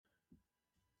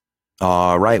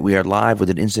All right, we are live with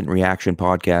an instant reaction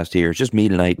podcast here. It's just me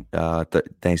tonight.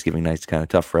 Thanksgiving night's kind of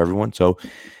tough for everyone, so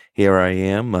here I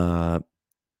am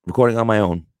recording on my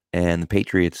own. And the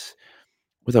Patriots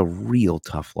with a real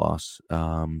tough loss,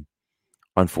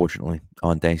 unfortunately,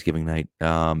 on Thanksgiving night.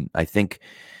 I think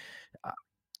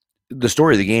the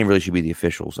story of the game really should be the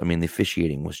officials. I mean, the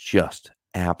officiating was just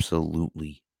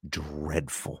absolutely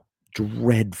dreadful,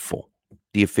 dreadful.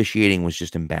 The officiating was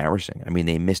just embarrassing. I mean,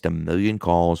 they missed a million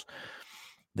calls.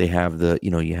 They have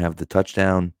you have the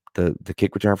touchdown, the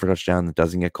kick return for touchdown that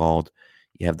doesn't get called.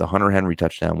 You have the Hunter Henry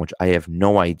touchdown, which I have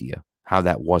no idea how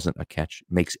that wasn't a catch.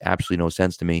 Makes absolutely no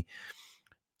sense to me.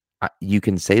 You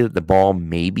can say that the ball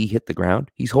maybe hit the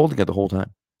ground. He's holding it the whole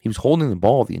time. He was holding the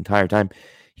ball the entire time.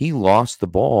 He lost the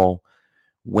ball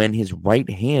when his right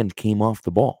hand came off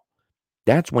the ball.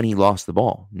 That's when he lost the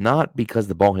ball, not because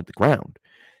the ball hit the ground.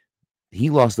 He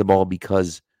lost the ball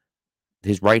because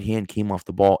his right hand came off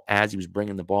the ball as he was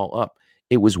bringing the ball up.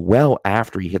 It was well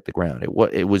after he hit the ground.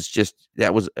 It was just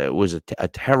that was it was a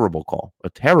terrible call, a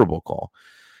terrible call.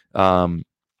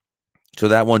 So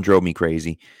that one drove me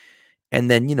crazy.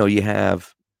 And then you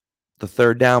have the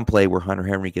third down play where Hunter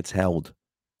Henry gets held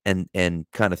and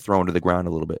kind of thrown to the ground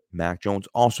a little bit. Mac Jones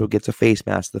also gets a face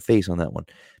mask to the face on that one.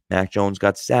 Mac Jones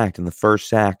got sacked in the first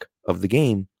sack of the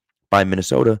game by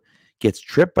Minnesota, gets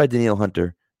tripped by Danielle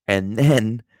Hunter, and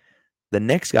then the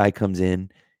next guy comes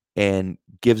in and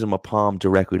gives him a palm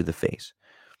directly to the face.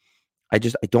 I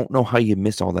don't know how you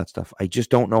miss all that stuff. I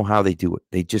just don't know how they do it.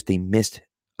 They missed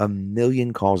a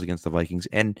million calls against the Vikings.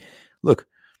 And look,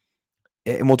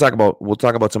 and we'll talk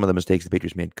about some of the mistakes the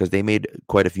Patriots made because they made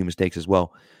quite a few mistakes as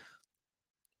well.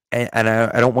 And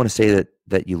I don't want to say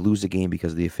that you lose the game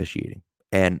because of the officiating.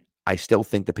 And I still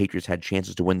think the Patriots had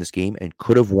chances to win this game and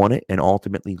could have won it and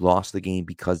ultimately lost the game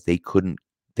because they could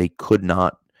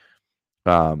not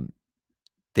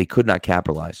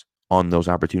capitalize on those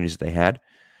opportunities that they had.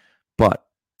 But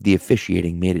the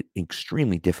officiating made it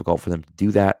extremely difficult for them to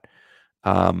do that.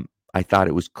 I thought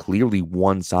it was clearly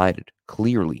one-sided.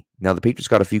 Clearly. Now, the Patriots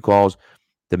got a few calls.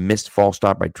 The missed false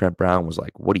start by Trent Brown was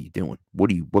like, what are you doing? What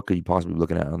could you possibly be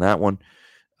looking at on that one?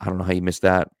 I don't know how you missed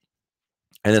that.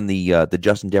 And then the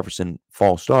Justin Jefferson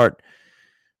false start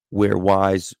where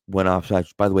Wise went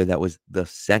offsides. By the way, that was the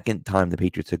second time the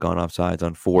Patriots had gone offsides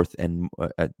on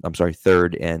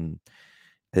third, and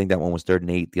I think that one was 3rd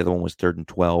and 8. The other one was 3rd and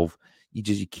 12.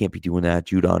 You can't be doing that.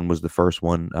 Judon was the first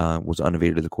one, was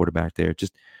unevaded to the quarterback there.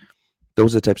 Just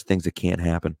those are the types of things that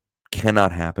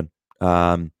cannot happen.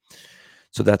 So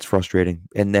that's frustrating.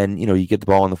 And then, you get the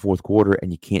ball in the fourth quarter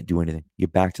and you can't do anything. You're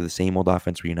back to the same old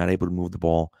offense where you're not able to move the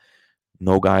ball.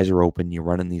 No guys are open. You're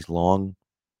running these long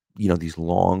routes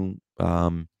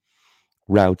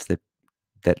that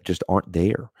just aren't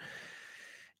there.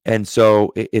 And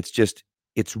so it's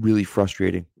really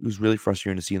frustrating. It was really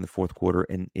frustrating to see in the fourth quarter.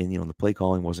 And the play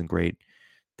calling wasn't great.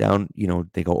 Down,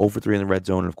 they go over 3 in the red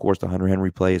zone. And of course, the Hunter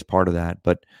Henry play is part of that.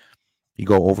 But you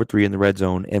go over 3 in the red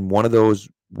zone. And one of those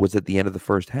was at the end of the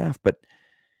first half. But,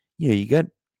 you got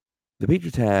the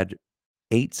Patriots had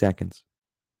 8 seconds.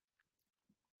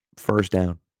 First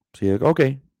down. So you're like,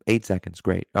 okay, 8 seconds.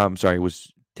 Great. I'm sorry. It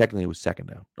was second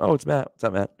down. Oh, it's Matt. What's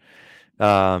up, Matt?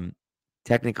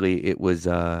 Technically, it was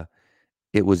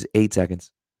 8 seconds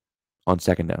on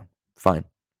second down. Fine.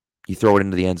 You throw it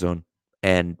into the end zone,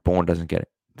 and Bourne doesn't get it.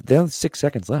 But they have 6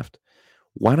 seconds left.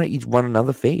 Why not each run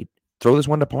another fade? Throw this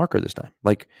one to Parker this time.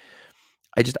 Like,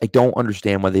 I don't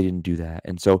understand why they didn't do that.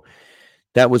 And so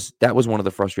that was one of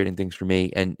the frustrating things for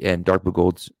me. And Dark Blue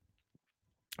Gold's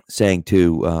saying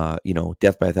too,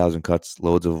 death by 1,000 cuts,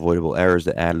 loads of avoidable errors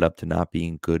that added up to not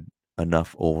being good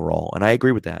enough overall. And I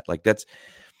agree with that. Like, that's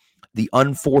the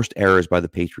unforced errors by the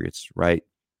Patriots, right?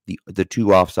 The 2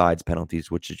 offsides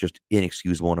penalties, which is just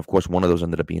inexcusable. And of course, one of those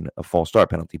ended up being a false start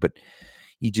penalty, but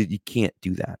you can't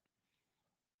do that.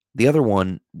 The other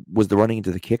one was the running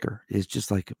into the kicker. It's just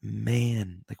like,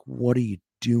 man, like, what are you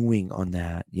doing on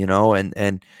that?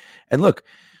 And look,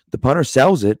 the punter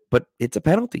sells it, but it's a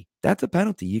penalty. That's a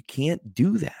penalty. You can't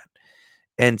do that.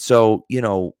 And so,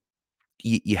 you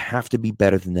have to be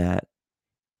better than that.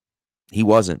 He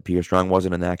wasn't. Pierre Strong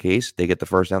wasn't in that case. They get the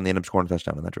first down. They end up scoring a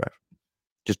touchdown on that drive.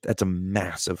 Just that's a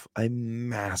massive,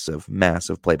 massive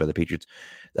play by the Patriots.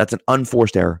 That's an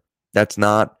unforced error. That's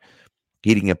not,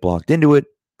 he didn't get blocked into it.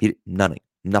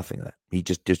 Nothing of that. He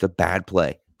just a bad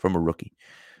play from a rookie.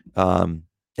 And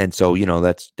so,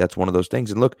 that's one of those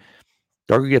things. And look,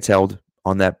 Darker gets held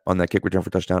on that kick return for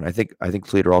touchdown. I think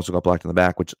Slater also got blocked in the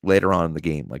back, which later on in the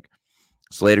game, like,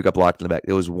 Slater got blocked in the back.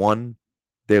 There was one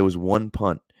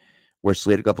punt where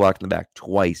Slater got blocked in the back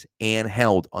twice and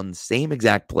held on the same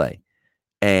exact play.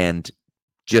 And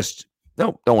just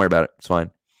No, don't worry about it. It's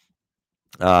fine.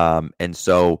 And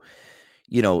so,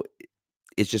 you know,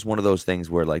 it's just one of those things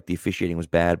where like the officiating was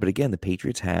bad, but again, the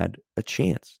Patriots had a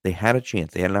chance. They had a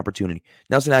chance. They had an opportunity.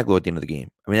 Nelson Aguilar at the end of the game.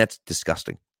 I mean, that's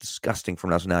disgusting. Disgusting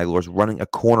from Nelson Aguilar's running a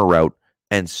corner route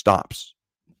and stops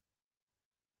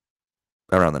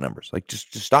around the numbers. Like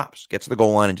just stops, gets to the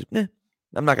goal line and just,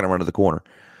 I'm not going to run to the corner.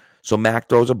 So Mac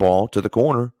throws a ball to the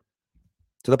corner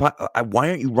to the why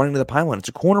aren't you running to the pylon? It's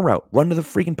a corner route. Run to the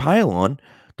freaking pylon.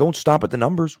 Don't stop at the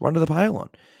numbers. Run to the pylon.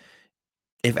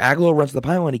 If Aguilar runs to the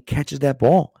pylon, he catches that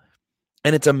ball.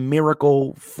 And it's a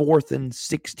miracle 4th and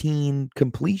 16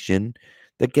 completion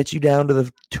that gets you down to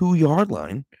the 2-yard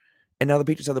line. And now the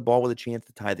Patriots have the ball with a chance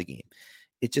to tie the game.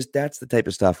 It's just, that's the type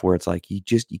of stuff where it's like, you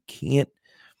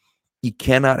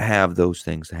cannot have those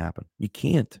things to happen. You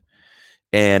can't.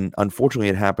 And unfortunately,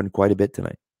 it happened quite a bit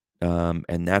tonight.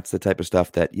 And that's the type of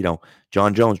stuff that,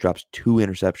 John Jones drops 2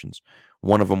 interceptions.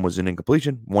 One of them was an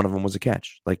incompletion. One of them was a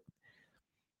catch. Like,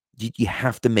 you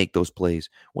have to make those plays.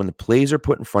 When the plays are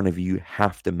put in front of you, you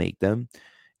have to make them.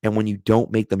 And when you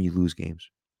don't make them, you lose games.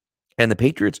 And the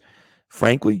Patriots,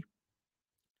 frankly,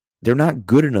 they're not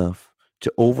good enough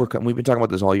to overcome. We've been talking about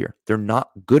this all year. They're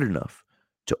not good enough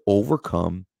to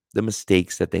overcome the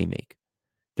mistakes that they make.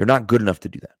 They're not good enough to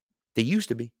do that. They used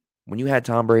to be. When you had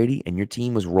Tom Brady and your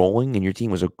team was rolling and your team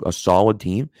was a solid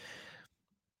team,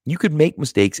 you could make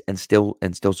mistakes and still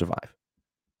survive.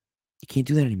 You can't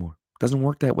do that anymore. It doesn't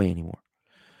work that way anymore.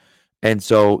 And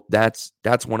so that's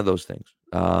one of those things.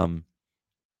 And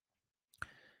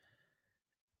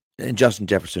Justin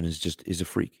Jefferson is a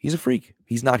freak. He's a freak.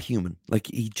 He's not human. Like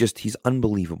he's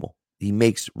unbelievable. He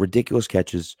makes ridiculous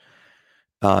catches.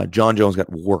 John Jones got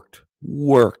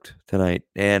worked tonight,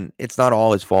 and it's not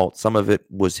all his fault. Some of it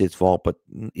was his fault, but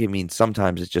I mean,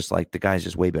 sometimes it's just like the guy's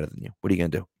just way better than you. What are you gonna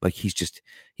do? Like he's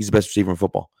the best receiver in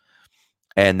football,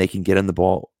 and they can get him the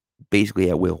ball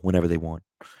basically at will whenever they want.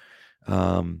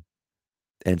 And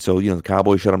so, the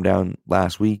Cowboys shut him down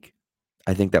last week.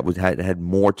 I think that had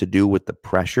more to do with the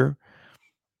pressure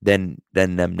than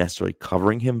them necessarily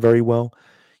covering him very well.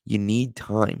 You need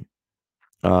time.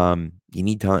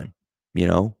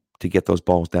 To get those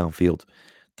balls downfield.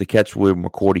 The catch where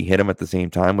McCourty hit him at the same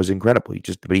time was incredible.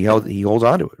 He holds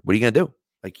on to it. What are you gonna do?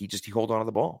 Like he holds on to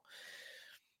the ball.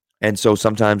 And so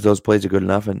sometimes those plays are good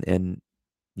enough, and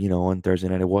on Thursday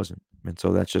night it wasn't. And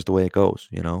so that's just the way it goes,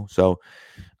 So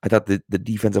I thought the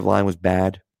defensive line was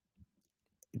bad.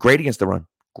 Great against the run.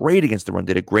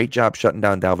 Did a great job shutting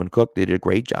down Dalvin Cook. They did a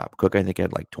great job. Cook, I think,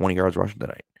 had like 20 yards rushing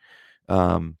tonight,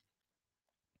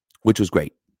 which was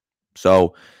great.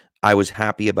 So I was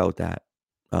happy about that.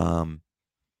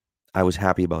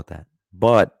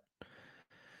 But,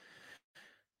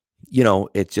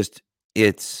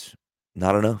 it's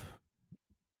not enough.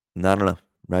 Not enough.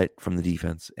 Right, from the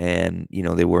defense. And,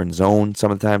 they were in zone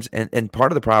sometimes. And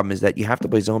part of the problem is that you have to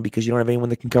play zone because you don't have anyone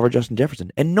that can cover Justin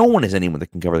Jefferson. And no one has anyone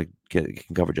that can cover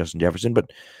Justin Jefferson,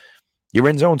 but you're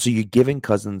in zone, so you're giving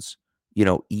Cousins,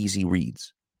 easy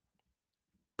reads.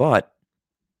 But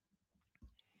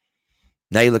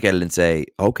now you look at it and say,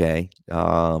 okay, you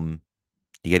got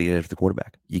to get after the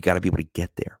quarterback. You got to be able to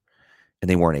get there. And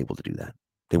they weren't able to do that.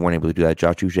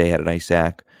 Josh Uche had a nice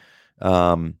sack.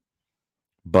 But,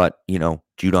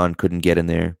 Judon couldn't get in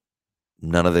there.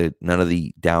 None of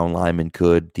the down linemen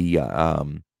could.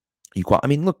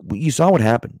 Look, you saw what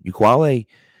happened. Uquale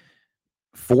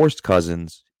forced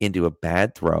Cousins into a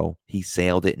bad throw. He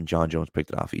sailed it, and John Jones picked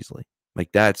it off easily. Like,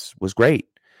 was great.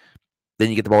 Then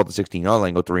you get the ball at the 16-yard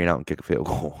line, go 3 and out, and kick a field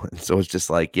goal. And so it's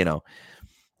just like,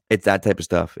 it's that type of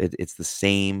stuff. It's the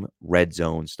same red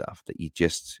zone stuff that you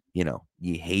just,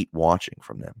 you hate watching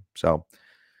from them. So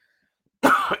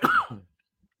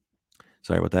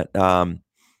sorry about that.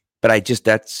 But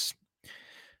that's,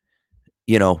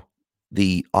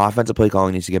 the offensive play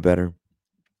calling needs to get better.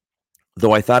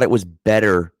 Though I thought it was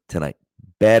better tonight.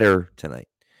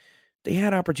 They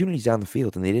had opportunities down the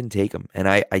field and they didn't take them. And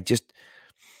I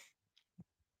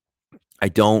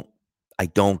don't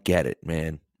get it,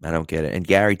 man. I don't get it. And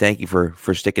Gary, thank you for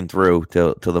sticking through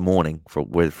till the morning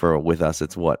with us.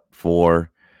 It's what, was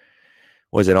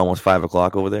it almost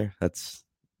 5:00 over there? That's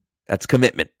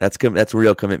commitment. That's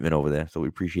real commitment over there. So we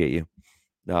appreciate you.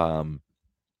 But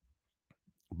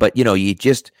you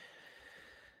just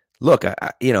look.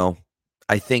 I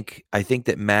think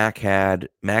that Mac had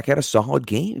a solid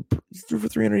game. He threw for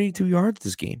 382 yards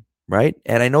this game, right?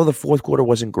 And I know the fourth quarter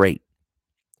wasn't great.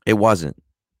 It wasn't,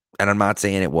 and I'm not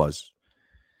saying it was.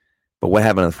 But what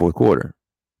happened in the fourth quarter?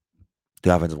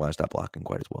 The offensive line stopped blocking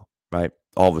quite as well, right?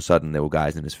 All of a sudden, there were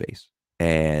guys in his face,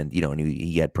 and and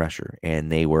he had pressure,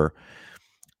 and they were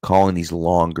calling these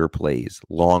longer plays,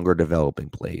 longer developing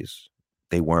plays.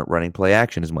 They weren't running play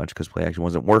action as much because play action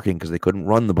wasn't working because they couldn't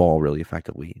run the ball really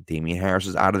effectively. Damian Harris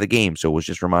is out of the game, so it was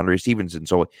just Ramondre Stevenson.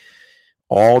 So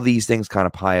all these things kind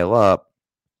of pile up,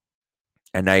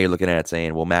 and now you're looking at it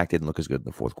saying, well, Mac didn't look as good in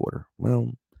the fourth quarter.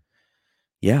 Well,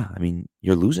 yeah, I mean,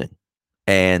 you're losing.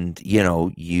 And,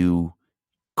 you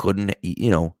couldn't,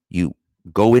 you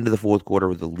go into the fourth quarter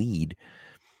with a lead,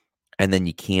 and then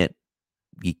you can't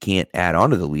add on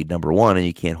to the lead, number one, and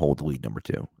you can't hold the lead, number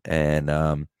two. And,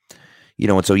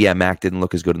 and so, yeah, Mac didn't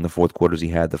look as good in the fourth quarter as he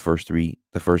had the first three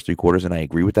quarters, and I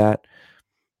agree with that.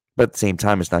 But at the same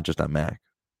time, it's not just on Mac.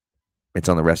 It's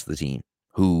on the rest of the team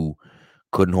who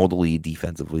couldn't hold the lead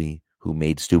defensively, who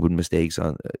made stupid mistakes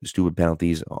on stupid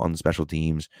penalties on special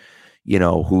teams,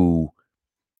 who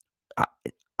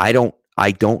I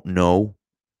don't know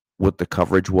what the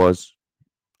coverage was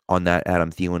on that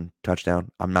Adam Thielen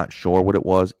touchdown. I'm not sure what it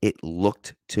was. It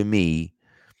looked to me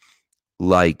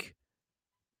like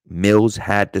Mills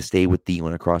had to stay with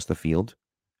Thielen across the field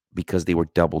because they were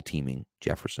double teaming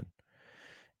Jefferson.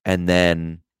 And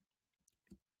then,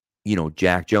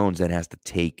 Jack Jones then has to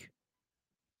take,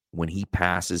 when he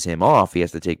passes him off, he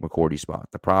has to take McCourty's spot.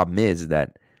 The problem is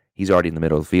that he's already in the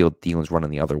middle of the field. Thielen's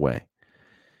running the other way.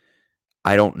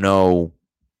 I don't know,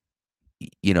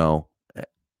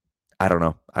 I don't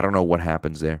know. I don't know what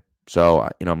happens there. So,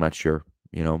 I'm not sure,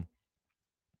 and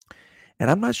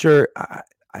I'm not sure.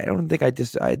 I don't think I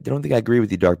don't think I agree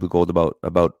with you, Dark Blue Gold,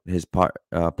 about his poor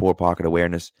pocket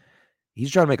awareness. He's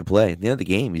trying to make a play. At the end of the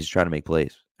game, he's trying to make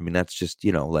plays. I mean, that's just,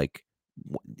 you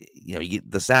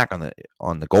get the sack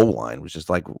on the goal line was just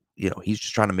like, he's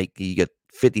just trying to make, you get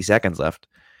 50 seconds left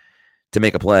to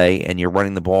make a play, and you're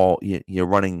running the ball, you're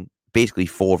running basically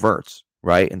full verts,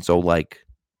 right? And so, like,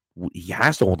 he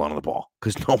has to hold on to the ball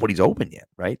because nobody's open yet,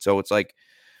 right? So it's like,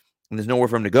 and there's nowhere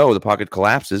for him to go. The pocket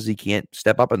collapses. He can't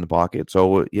step up in the pocket.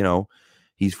 So,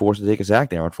 he's forced to take a sack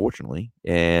there, unfortunately.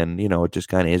 And, it just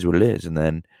kind of is what it is. And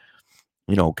then,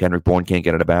 Kendrick Bourne can't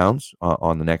get out of bounds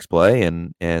on the next play.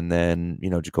 And then,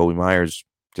 Jakobi Meyers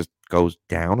just goes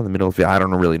down in the middle of the field. I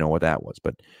don't really know what that was,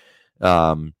 but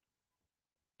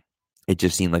it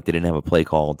just seemed like they didn't have a play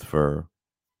called for,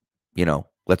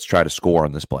 let's try to score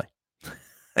on this play.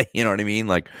 You know what I mean?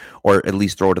 Like, or at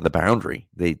least throw it to the boundary.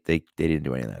 They didn't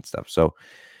do any of that stuff. So,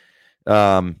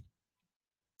 I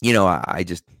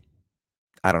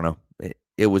don't know.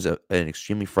 It was an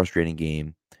extremely frustrating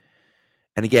game.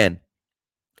 And again,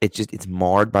 it's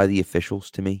marred by the officials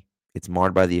to me. It's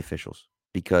marred by the officials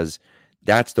because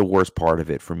that's the worst part of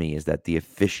it for me, is that the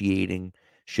officiating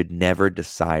should never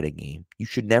decide a game. You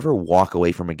should never walk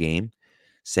away from a game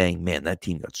saying, man, that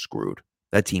team got screwed.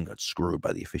 That team got screwed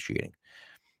by the officiating.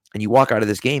 And you walk out of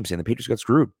this game saying the Patriots got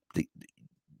screwed.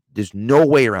 There's no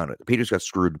way around it. The Patriots got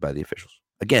screwed by the officials.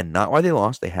 Again, not why they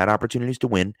lost. They had opportunities to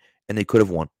win, and they could have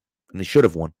won, and they should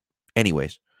have won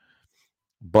anyways.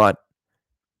 But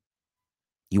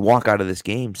you walk out of this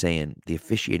game saying the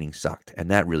officiating sucked, and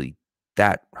that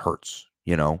hurts,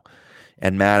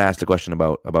 And Matt asked a question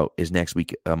about is next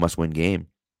week a must-win game.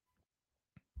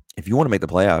 If you want to make the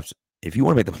playoffs in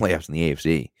the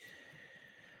AFC,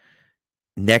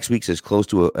 next week's as close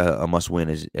to a must-win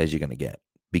as you're going to get,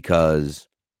 because,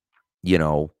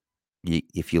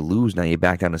 if you lose now, you're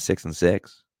back down to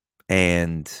 6-6,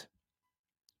 and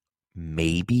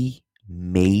maybe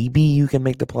you can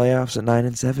make the playoffs at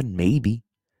 9-7, maybe,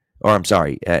 or I'm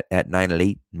sorry, at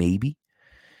 9-8, maybe.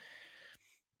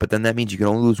 But then that means you can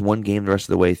only lose one game the rest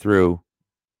of the way through,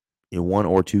 one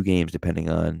or two games, depending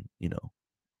on,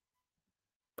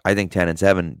 I think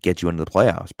 10-7 gets you into the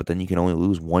playoffs, but then you can only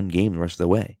lose one game the rest of the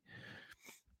way.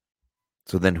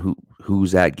 So then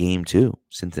who's that game to?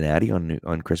 Cincinnati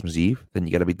on Christmas Eve? Then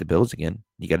you got to beat the Bills again.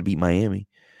 You got to beat Miami.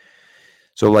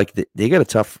 So like they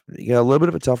got a little bit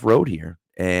of a tough road here.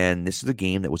 And this is a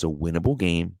game that was a winnable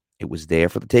game. It was there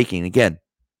for the taking. Again,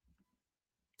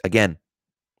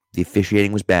 the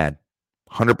officiating was bad.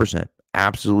 100%.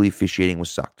 Absolutely, officiating was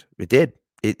sucked. It did.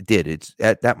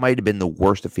 That might have been the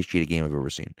worst officiated game I've ever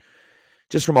seen.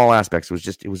 Just from all aspects,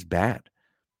 it was bad.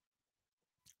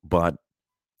 But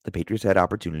the Patriots had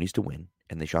opportunities to win,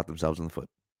 and they shot themselves in the foot.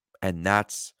 And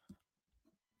that's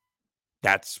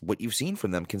what you've seen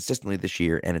from them consistently this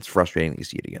year, and it's frustrating that you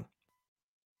see it again.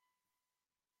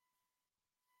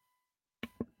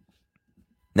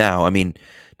 Now, I mean,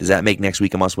 does that make next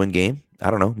week a must-win game?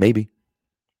 I don't know. Maybe.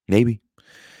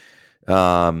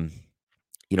 But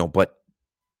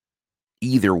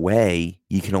either way,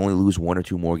 you can only lose one or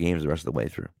two more games the rest of the way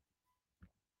through.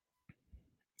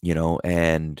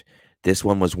 And this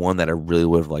one was one that I really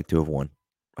would have liked to have won.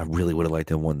 I really would have liked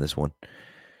to have won this one.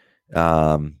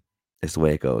 It's the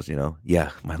way it goes,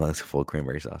 Yeah, my lungs are full of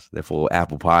cranberry sauce. They're full of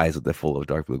apple pies. They're full of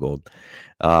dark blue gold.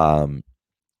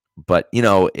 But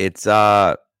it's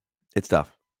tough. It's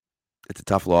a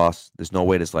tough loss. There's no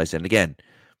way to slice it. And again,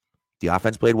 the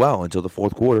offense played well until the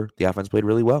fourth quarter. The offense played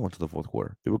really well until the fourth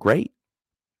quarter. They were great,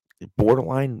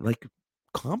 borderline like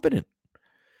competent.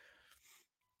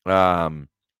 But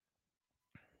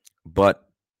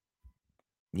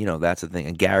that's the thing.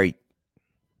 And Gary,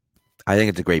 I think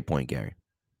it's a great point, Gary.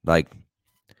 Like,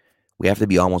 we have to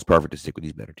be almost perfect to stick with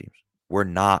these better teams. We're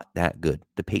not that good.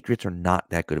 The Patriots are not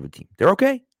that good of a team. They're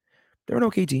okay. They're an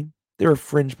okay team. They're a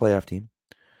fringe playoff team.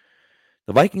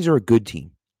 The Vikings are a good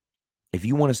team. If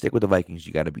you want to stick with the Vikings,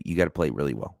 you got to play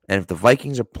really well. And if the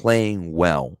Vikings are playing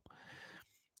well,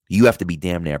 you have to be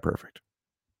damn near perfect.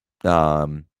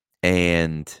 And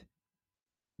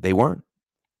they weren't.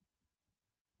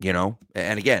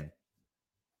 And again,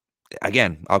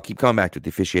 I'll keep coming back to it. The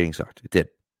officiating sucked. It did.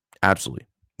 Absolutely.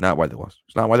 Not why they lost.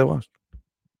 It's not why they lost.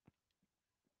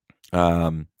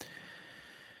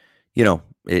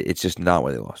 It's just not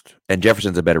why they lost. And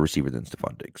Jefferson's a better receiver than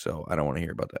Stephon Diggs, so I don't want to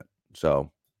hear about that.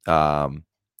 So,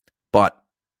 but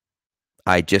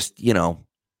I just,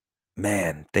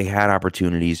 man, they had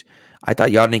opportunities. I thought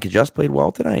Yodny just played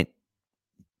well tonight.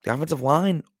 The offensive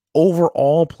line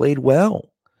overall played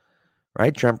well,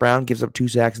 right? Trent Brown gives up 2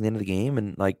 sacks in the end of the game,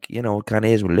 and it kind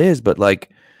of is what it is. But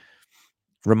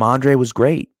Ramondre was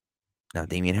great. Now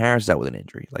Damian Harris is out with an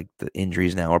injury. The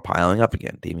injuries now are piling up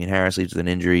again. Damian Harris leaves with an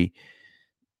injury.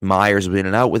 Myers has been in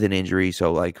and out with an injury,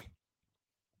 so we'll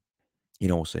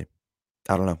see.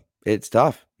 I don't know. It's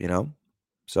tough,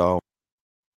 So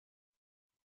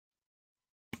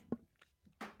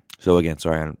again,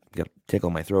 sorry, I got a tickle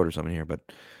in my throat or something here, but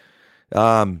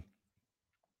I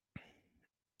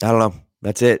don't know.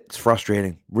 That's it. It's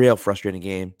frustrating, real frustrating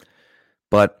game.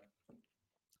 But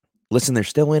listen, they're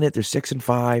still in it. They're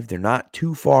 6-5. They're not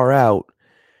too far out,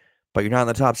 but you're not in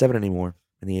the top 7 anymore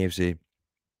in the AFC,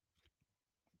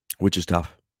 which is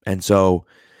tough. And so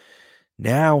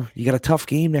now you got a tough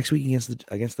game next week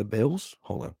against the Bills.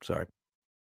 Hold on, sorry.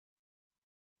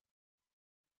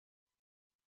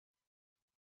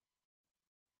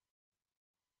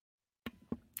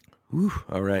 Whew,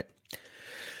 all right.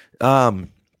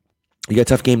 You got a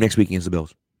tough game next week against the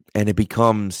Bills, and it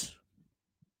becomes,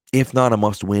 if not a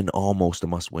must-win, almost a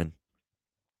must-win.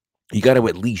 You got to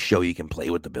at least show you can play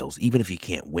with the Bills, even if you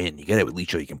can't win. You got to at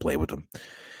least show you can play with them.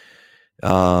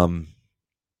 I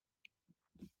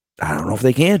don't know if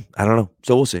they can. I don't know.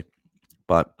 So we'll see.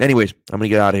 But anyways, I'm gonna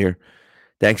get out of here.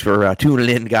 Thanks for tuning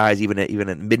in, guys. Even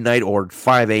at midnight or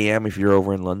 5 a.m. if you're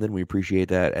over in London, we appreciate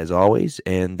that as always.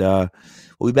 And we'll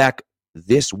be back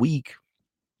this week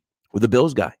with the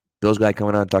Bills guy. Bills guy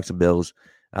coming on, talk some Bills.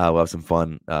 We'll have some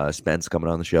fun. Spence coming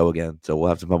on the show again, so we'll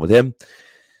have some fun with him.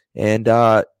 And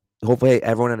hopefully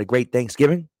everyone had a great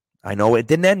Thanksgiving. I know it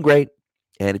didn't end great,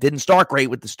 and it didn't start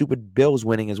great with the stupid Bills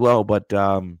winning as well. But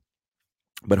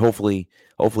hopefully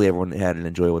everyone had an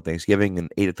enjoyable Thanksgiving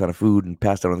and ate a ton of food and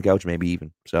passed out on the couch, maybe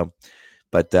even. So,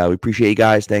 but we appreciate you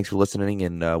guys. Thanks for listening,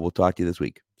 and we'll talk to you this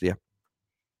week.